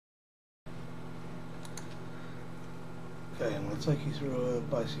Okay, I'm going to take you through a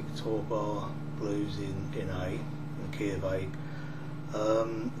basic tour bar blues in A, in the key of A.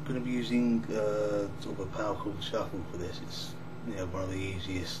 I'm going to be using sort of a power chord shuffle for this. It's one of the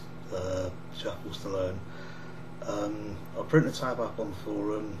easiest shuffles to learn. I'll print the tab up on the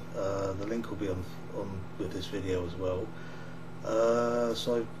forum. The link will be on with this video as well.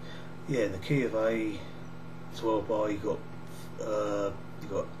 So yeah, in the key of A 12 bar, you've got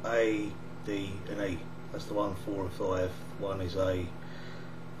A, D and E. That's the 1, 4 and 5. 1 is A,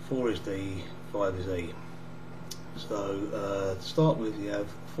 4 is D, 5 is E. So to start with, you have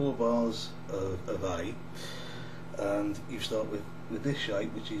 4 bars of A, and you start with this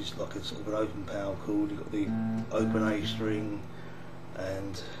shape, which is like a sort of an open power chord. You've got the open A string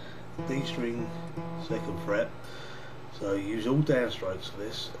and D string, 2nd fret. So you use all downstrokes for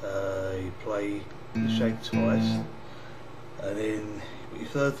this. You play the shape twice, and then your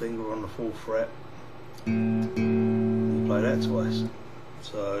 3rd finger on the 4th fret. You play that twice.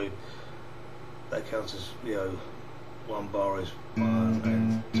 So that counts as, one bar is 1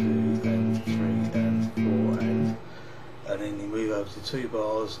 and 2 and 3 and 4 and then you move over to 2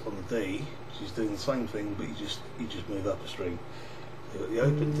 bars on the D, which is doing the same thing, but you just move up a string. So you've got the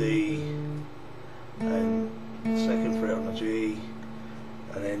open D and 2nd fret on the G,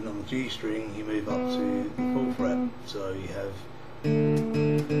 and then on the G string you move up to the 4th fret. So you have,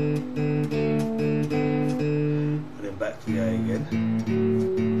 and then back to the A again,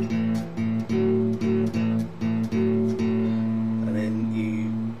 and then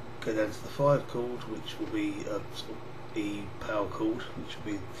you go down to the 5 chord, which will be a sort of E power chord, which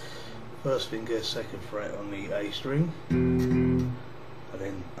will be 1st finger, 2nd fret on the A string, and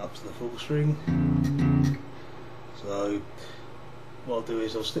then up to the 4th string. So what I'll do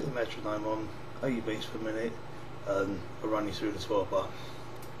is I'll stick the metronome on 80 beats per minute, and I'll run you through the 12 bar.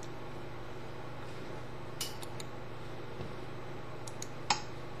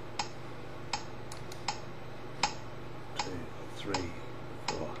 2, 3,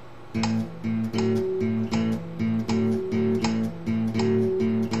 4.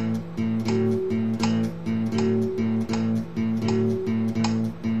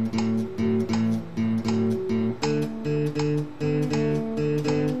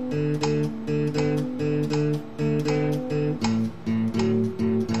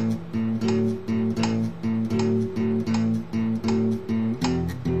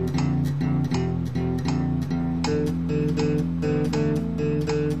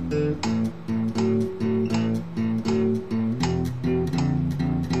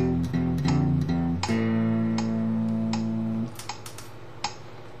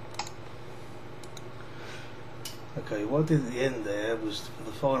 Okay, what I did at the end there was, for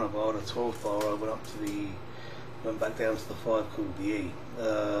the final bar, the 12th bar, I went back down to the 5 called the E. It's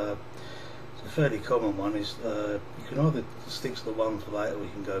a fairly common one. Is you can either stick to the 1 for that, or you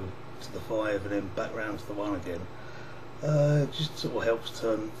can go to the 5 and then back round to the 1 again. It just sort of helps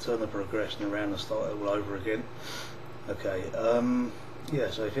turn the progression around and start it all over again. Okay, yeah.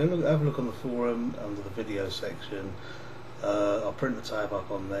 So if you have a look on the forum under the video section, I'll print the tab up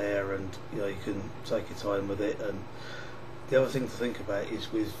on there, and you can take your time with it. And the other thing to think about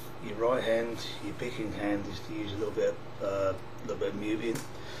is, with your right hand, your picking hand, is to use a little bit of muting.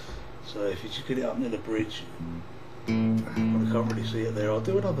 So if you just get it up near the bridge, I can't really see it there. I'll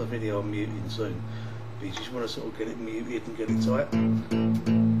do another video on muting soon. But you just want to sort of get it muted and get it tight.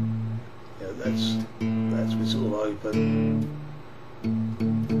 That's with sort of open,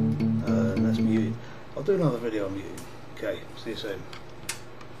 and that's muted. I'll do another video on muting. Okay, see you soon.